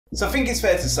So I think it's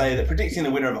fair to say that predicting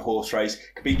the winner of a horse race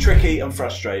can be tricky and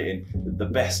frustrating at the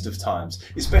best of times,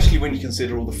 especially when you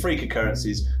consider all the freak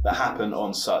occurrences that happen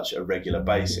on such a regular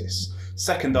basis.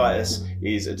 Seconditis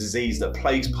is a disease that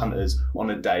plagues punters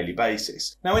on a daily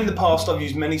basis. Now, in the past, I've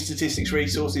used many statistics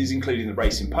resources, including the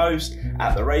Racing Post,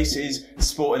 At the Races,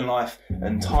 Sporting Life,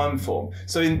 and Timeform.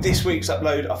 So in this week's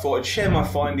upload, I thought I'd share my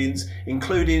findings,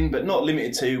 including but not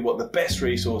limited to what the best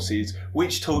resource is,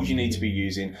 which tools you need to be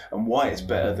using, and why it's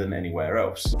better than anywhere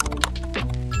else.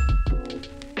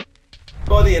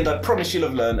 By the end, I promise you'll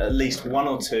have learned at least one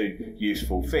or two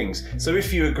useful things. So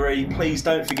if you agree, please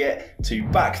don't forget to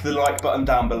back the like button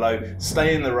down below,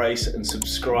 stay in the race and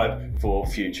subscribe for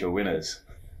future winners.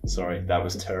 Sorry, that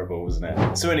was terrible, wasn't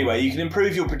it? So anyway, you can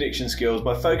improve your prediction skills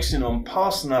by focusing on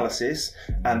past analysis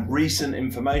and recent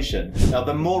information. Now,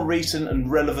 the more recent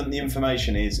and relevant the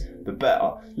information is, the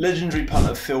better. Legendary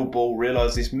punter Phil Ball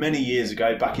realised this many years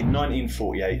ago, back in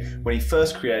 1948, when he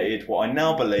first created what I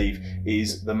now believe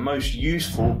is the most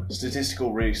useful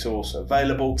statistical resource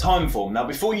available, Timeform. Now,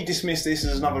 before you dismiss this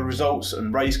as another results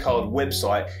and race card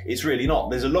website, it's really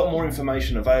not. There's a lot more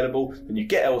information available than you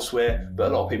get elsewhere,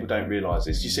 but a lot of people don't realise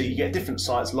this. You see, you get different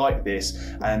sites like this,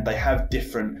 and they have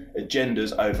different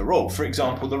agendas overall. For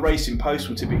example, the Racing Post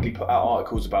will typically put out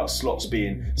articles about slots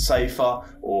being safer,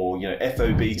 or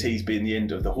FOBTs being the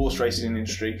end of the horse racing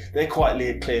industry. They're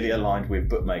quite clearly aligned with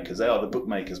bookmakers. They are the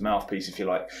bookmakers' mouthpiece, if you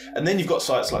like. And then you've got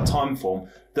sites like Timeform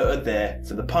that are there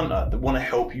for the punter, that want to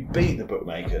help you beat the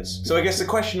bookmakers. So I guess the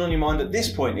question on your mind at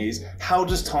this point is, how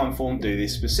does Timeform do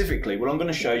this specifically? Well, I'm going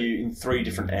to show you in three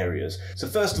different areas. So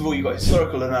first of all, you've got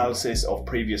historical analysis of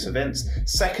previous events.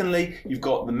 Secondly, you've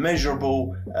got the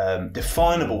measurable,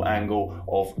 definable angle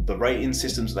of the rating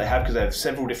systems that they have, because they have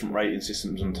several different rating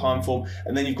systems on Timeform.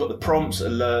 And then you've got the prompts,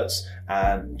 alerts,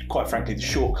 and quite frankly, the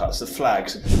shortcuts, the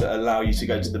flags that allow you to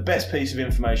go to the best piece of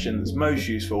information that's most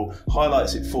useful,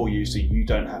 highlights it for you so you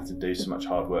don't have to do so much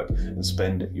hard work and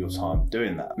spend your time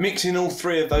doing that. Mixing all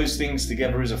three of those things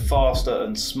together is a faster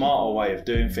and smarter way of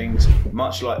doing things,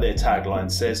 much like their tagline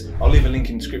says. I'll leave a link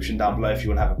in the description down below if you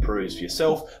want to have a peruse for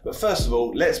yourself. But first of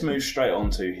all, let's move straight on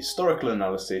to historical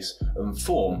analysis and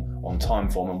form on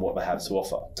Timeform and what they have to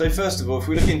offer. So first of all, if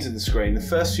we look into the screen, the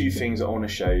first few things I want to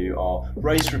show you are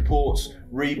race reports,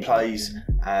 replays,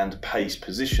 and pace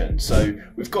position. So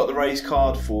we've got the race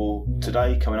card for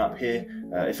today coming up here.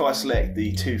 If I select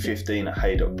the 2:15 at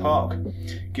Haydock Park,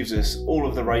 gives us all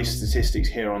of the race statistics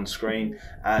here on screen,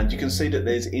 and you can see that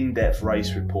there's in-depth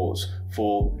race reports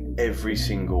for every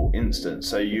single instance.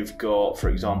 So you've got, for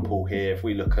example, here, if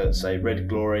we look at, say, Red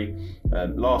Glory,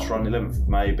 last run 11th of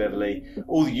May, Beverley,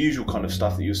 all the usual kind of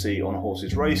stuff that you'll see on a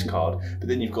horse's race card. But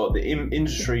then you've got the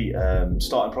industry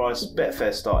starting price,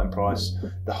 Betfair starting price,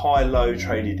 the high-low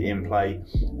traded in play,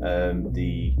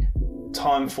 the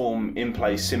Timeform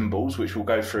in-play symbols, which we'll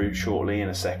go through shortly in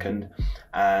a second,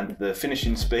 and the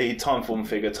finishing speed, Timeform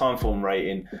figure, Timeform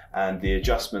rating, and the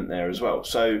adjustment there as well.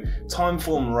 So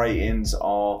Timeform ratings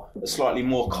are a slightly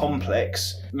more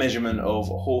complex measurement of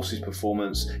a horse's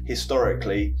performance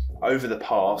historically over the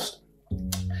past,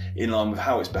 in line with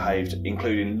how it's behaved,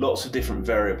 including lots of different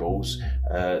variables,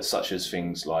 such as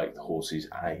things like the horse's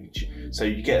age. So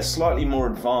you get a slightly more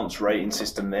advanced rating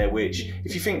system there, which,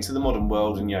 if you think to the modern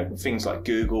world and things like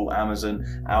Google, Amazon,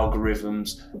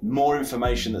 algorithms, more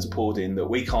information that's poured in that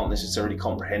we can't necessarily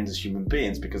comprehend as human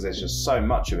beings because there's just so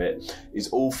much of it, is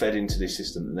all fed into this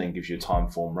system that then gives you a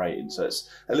Timeform rating. So it's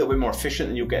a little bit more efficient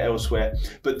than you'll get elsewhere.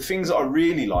 But the things that I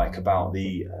really like about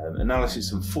the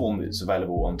analysis and form that's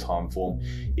available on Timeform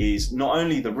is not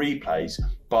only the replays,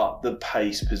 but the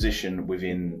pace position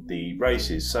within the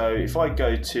races. So if I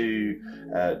go to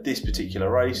this particular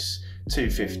race,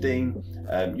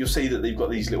 2:15, you'll see that they've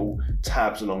got these little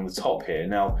tabs along the top here.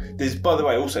 Now, there's, by the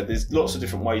way, also there's lots of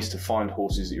different ways to find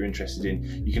horses that you're interested in.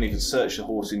 You can even search the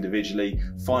horse individually,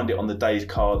 find it on the day's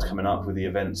cards coming up with the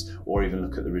events, or even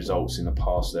look at the results in the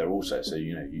past there also. So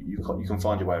you can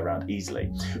find your way around easily.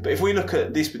 But if we look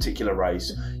at this particular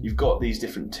race, you've got these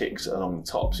different ticks along the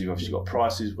top. So you've obviously got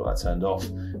prices, we've got that turned off.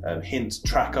 Hints,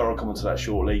 tracker, I'll come on to that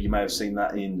shortly. You may have seen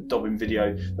that in the Dobbin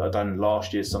video that I've done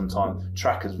last year sometime.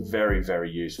 Tracker's very,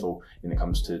 very useful when it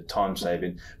comes to time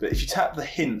saving. But if you tap the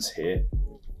hints here,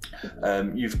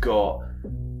 you've got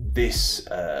this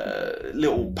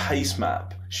little pace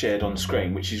map shared on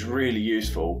screen, which is really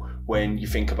useful when you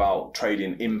think about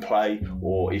trading in play,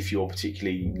 or if you're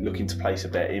particularly looking to place a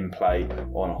bet in play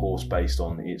on a horse based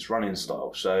on its running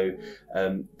style. So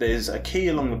there's a key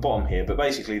along the bottom here, but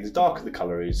basically the darker the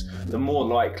colour is, the more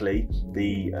likely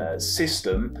the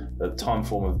system that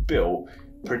Timeform have built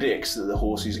predicts that the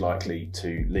horse is likely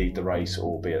to lead the race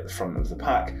or be at the front of the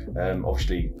pack.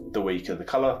 Obviously, the weaker the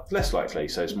colour, less likely,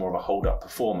 so it's more of a hold-up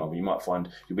performer. You might find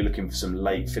you'll be looking for some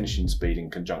late finishing speed in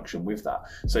conjunction with that.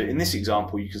 So in this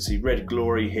example, you can see Red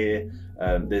Glory here.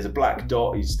 There's a black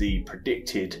dot is the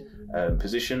predicted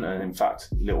position, and in fact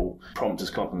little prompt has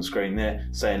come up on the screen there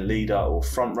saying leader or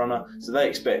front runner, so they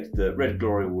expect that Red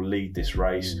Glory will lead this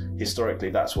race. Historically,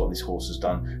 that's what this horse has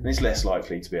done, and it's less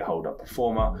likely to be a hold-up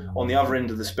performer. On the other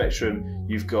end of the spectrum,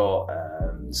 you've got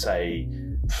say,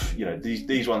 you know,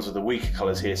 these ones are the weaker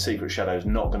colours here. Secret Shadow is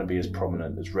not going to be as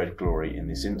prominent as Red Glory in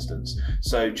this instance.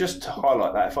 So just to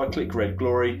highlight that, if I click Red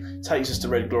Glory, it takes us to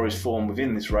Red Glory's form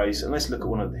within this race, and let's look at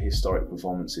one of the historic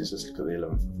performances. Let's look at the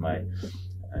 11th of May.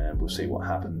 And we'll see what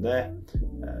happened there.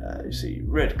 You see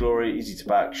Red Glory, easy to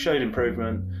back, showed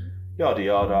improvement, yada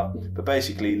yada, but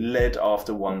basically led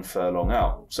after 1 furlong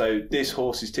out. So this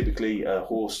horse is typically a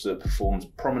horse that performs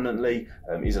prominently,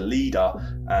 is a leader,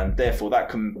 and therefore that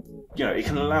can, you know, it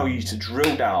can allow you to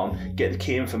drill down, get the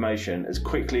key information as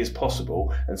quickly as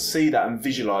possible, and see that and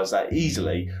visualize that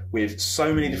easily with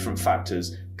so many different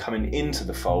factors coming into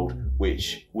the fold,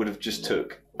 which would have just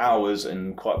took hours,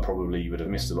 and quite probably you would have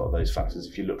missed a lot of those factors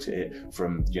if you looked at it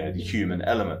from, you know, the human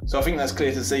element. So I think that's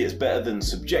clear to see. It's better than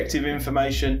subjective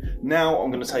information. Now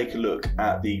I'm going to take a look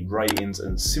at the ratings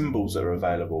and symbols that are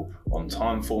available on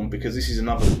Timeform, because this is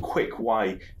another quick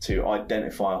way to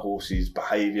identify a horse's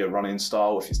behaviour, running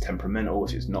style, if it's temperamental,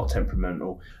 if it's not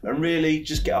temperamental, and really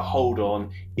just get a hold on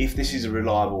if this is a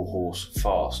reliable horse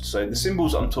fast. So the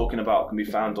symbols I'm talking about can be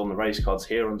found on the race cards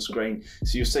here on screen.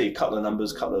 So you'll see a couple of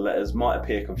numbers, a couple of letters, might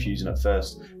appear confusing at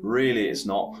first. Really it's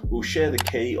not. We'll share the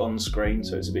key on screen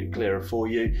so it's a bit clearer for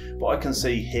you, but I can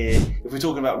see here, if we're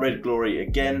talking about Red Glory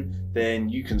again, then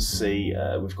you can see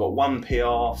we've got 1 PR,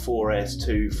 4S,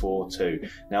 2, 4, 2.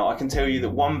 Now I can tell you that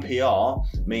 1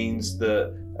 PR means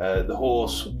that the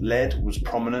horse led, was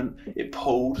prominent, it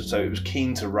pulled, so it was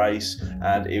keen to race,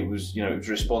 and it was, you know, it was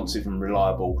responsive and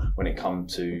reliable when it come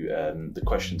to the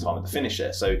question time at the finish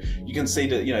there. So you can see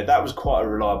that, you know, that was quite a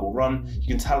reliable run. You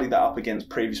can tally that up against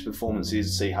previous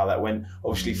performances, see how that went.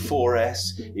 Obviously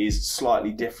 4S is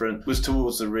slightly different, was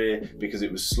towards the rear because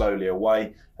it was slowly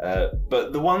away.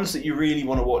 But the ones that you really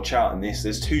want to watch out in this,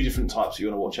 there's 2 different types that you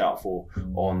want to watch out for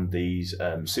on these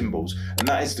symbols, and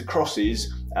that is the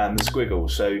crosses and the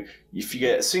squiggles. So if you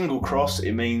get a single cross,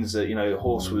 it means that, you know, the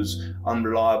horse was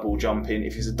unreliable jumping.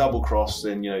 If it's a double cross,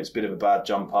 then, you know, it's a bit of a bad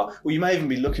jumper. Well, you may even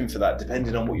be looking for that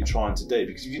depending on what you're trying to do,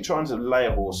 because if you're trying to lay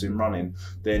a horse in running,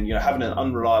 then, you know, having an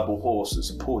unreliable horse that's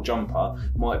a poor jumper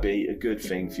might be a good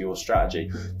thing for your strategy.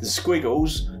 The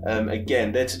squiggles,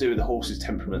 again, they're to do with the horse's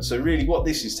temperament. So really what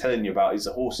this is telling you about is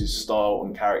the horse's style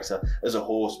and character as a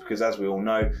horse, because as we all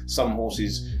know, some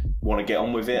horses want to get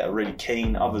on with it, are really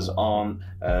keen, others aren't,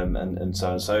 and so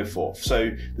on and so forth. So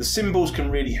the symbols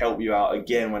can really help you out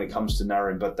again when it comes to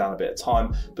narrowing down a bit of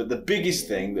time, but the biggest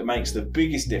thing that makes the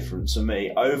biggest difference for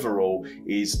me overall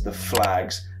is the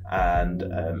flags and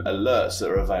alerts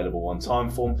that are available on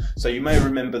Timeform. So you may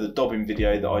remember the dobbing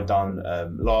video that I done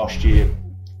last year.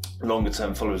 Longer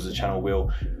term followers of the channel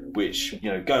will, which,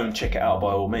 you know, go and check it out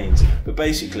by all means. But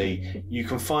basically you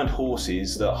can find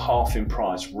horses that are half in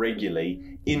price regularly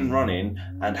in running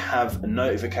and have a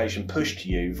notification pushed to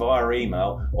you via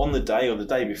email on the day or the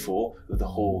day before of the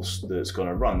horse that's going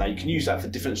to run. Now you can use that for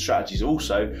different strategies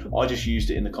also. I just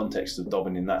used it in the context of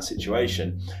dobbing in that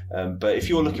situation, but if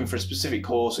you're looking for a specific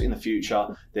horse in the future,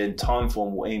 then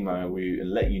Timeform will email you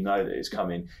and let you know that it's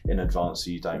coming in advance so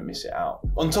you don't miss it out.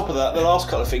 On top of that, the last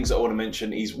couple of things that I want to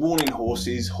mention is warning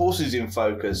horses, horses in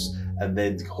focus, and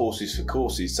then horses for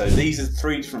courses. So these are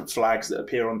 3 different flags that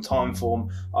appear on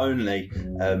Timeform only,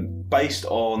 based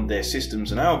on their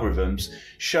systems and algorithms,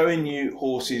 showing you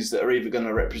horses that are either going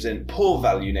to represent poor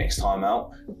value next time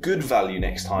out, good value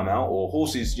next time out, or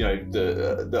horses, you know,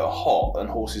 that are hot and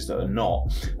horses that are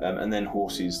not, and then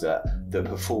horses that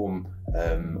perform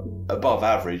above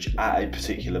average at a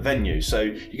particular venue. So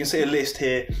you can see a list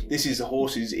here. This is the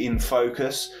horses in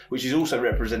focus, which is also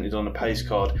represented on the pace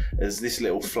card as this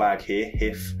little flag here,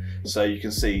 HIF. So you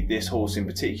can see this horse in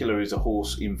particular is a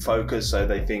horse in focus, so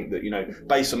they think that, you know,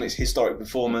 based on its historic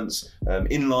performance,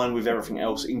 in line with everything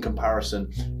else in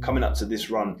comparison, coming up to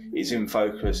this run, it's in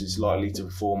focus, it's likely to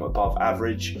perform above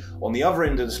average. On the other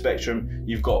end of the spectrum,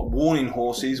 you've got warning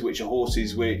horses, which are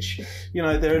horses which, you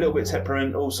know, they're a little bit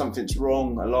temperamental, something's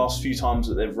wrong. The last few times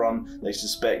that they've run, they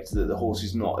suspect that the horse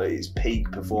is not at its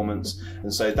peak performance,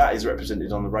 and so that is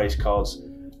represented on the race cards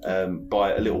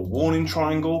by a little warning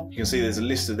triangle. You can see there's a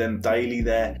list of them daily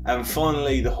there. And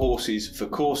finally, the horses for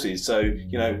courses. So,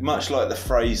 you know, much like the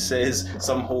phrase says,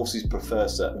 some horses prefer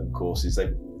certain courses.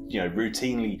 They,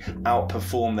 routinely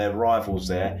outperform their rivals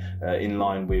there in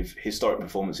line with historic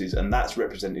performances, and that's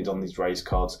represented on these race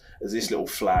cards as this little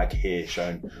flag here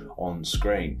shown on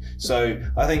screen. So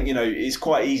I think it's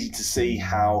quite easy to see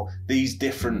how these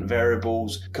different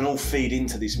variables can all feed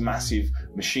into this massive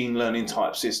machine learning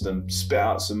type system, spit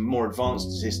out some more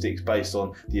advanced statistics based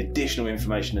on the additional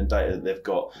information and data that they've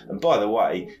got. And by the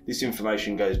way, this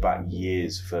information goes back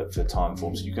years for time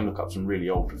form, so you can look up some really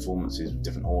old performances with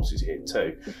different horses here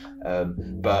too.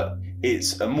 But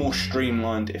it's a more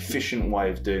streamlined, efficient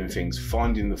way of doing things,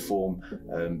 finding the form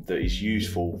that is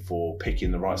useful for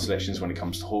picking the right selections when it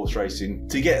comes to horse racing.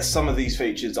 To get some of these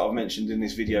features that I've mentioned in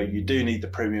this video, you do need the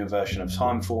premium version of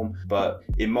Timeform, but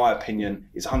in my opinion,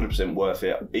 it's 100% worth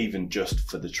it, even just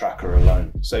for the tracker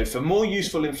alone. So for more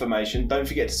useful information, don't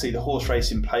forget to see the horse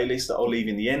racing playlist that I'll leave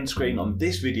in the end screen on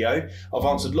this video. I've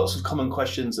answered lots of common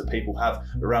questions that people have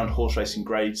around horse racing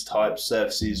grades, types,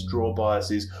 surfaces, draw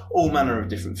biases, all manner of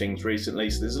different things recently,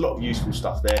 so there's a lot of useful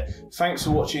stuff there. Thanks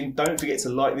for watching. Don't forget to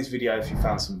like this video if you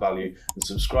found some value, and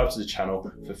subscribe to the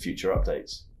channel for future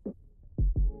updates.